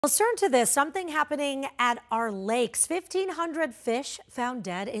Let's turn to this. Something happening at our lakes. 1,500 fish found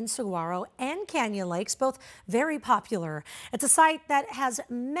dead in Saguaro and Canyon Lakes, both very popular. It's a site that has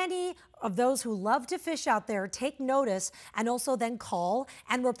many of those who love to fish out there take notice and also then call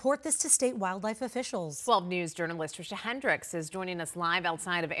and report this to state wildlife officials. 12 News journalist Trisha Hendricks is joining us live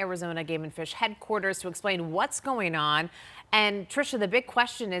outside of Arizona Game and Fish headquarters to explain what's going on. And Trisha, the big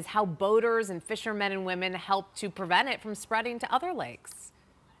question is how boaters and fishermen and women help to prevent it from spreading to other lakes.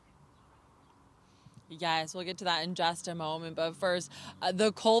 Yes, we'll get to that in just a moment. But first,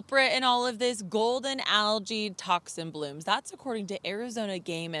 the culprit in all of this, golden algae toxin blooms. That's according to Arizona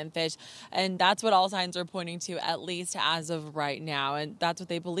Game and Fish. And that's what all signs are pointing to, at least as of right now. And that's what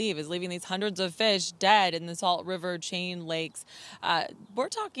they believe is leaving these hundreds of fish dead in the Salt River chain lakes. We're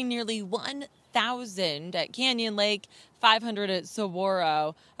talking nearly 1,000 at Canyon Lake, 500 at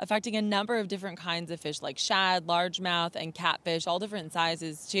Saguaro, affecting a number of different kinds of fish like shad, largemouth, and catfish, all different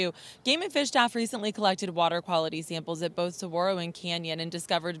sizes too. Game and Fish staff recently collected water quality samples at both Saguaro and Canyon and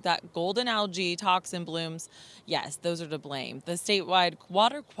discovered that golden algae toxin blooms, yes, those are to blame. The statewide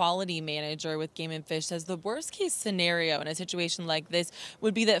water quality manager with Game and Fish says the worst case scenario in a situation like this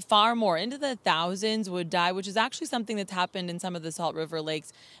would be that far more, into the thousands, would die, which is actually something that's happened in some of the Salt River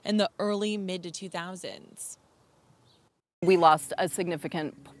lakes in the early mid to 2000s. We lost a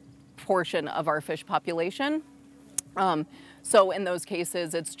significant portion of our fish population. So in those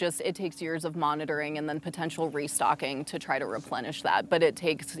cases, it takes years of monitoring and then potential restocking to try to replenish that. But it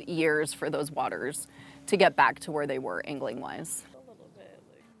takes years for those waters to get back to where they were angling wise.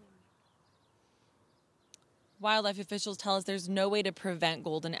 Wildlife officials tell us there's no way to prevent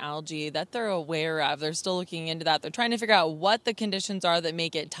golden algae that they're aware of. They're still looking into that. They're trying to figure out what the conditions are that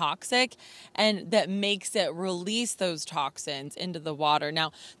make it toxic and that makes it release those toxins into the water.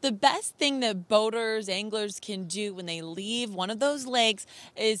 Now, the best thing that boaters, anglers can do when they leave one of those lakes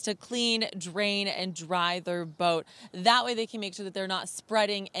is to clean, drain, and dry their boat. That way they can make sure that they're not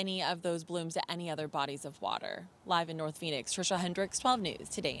spreading any of those blooms to any other bodies of water. Live in North Phoenix, Trisha Hendricks, 12 News,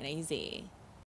 Today in AZ.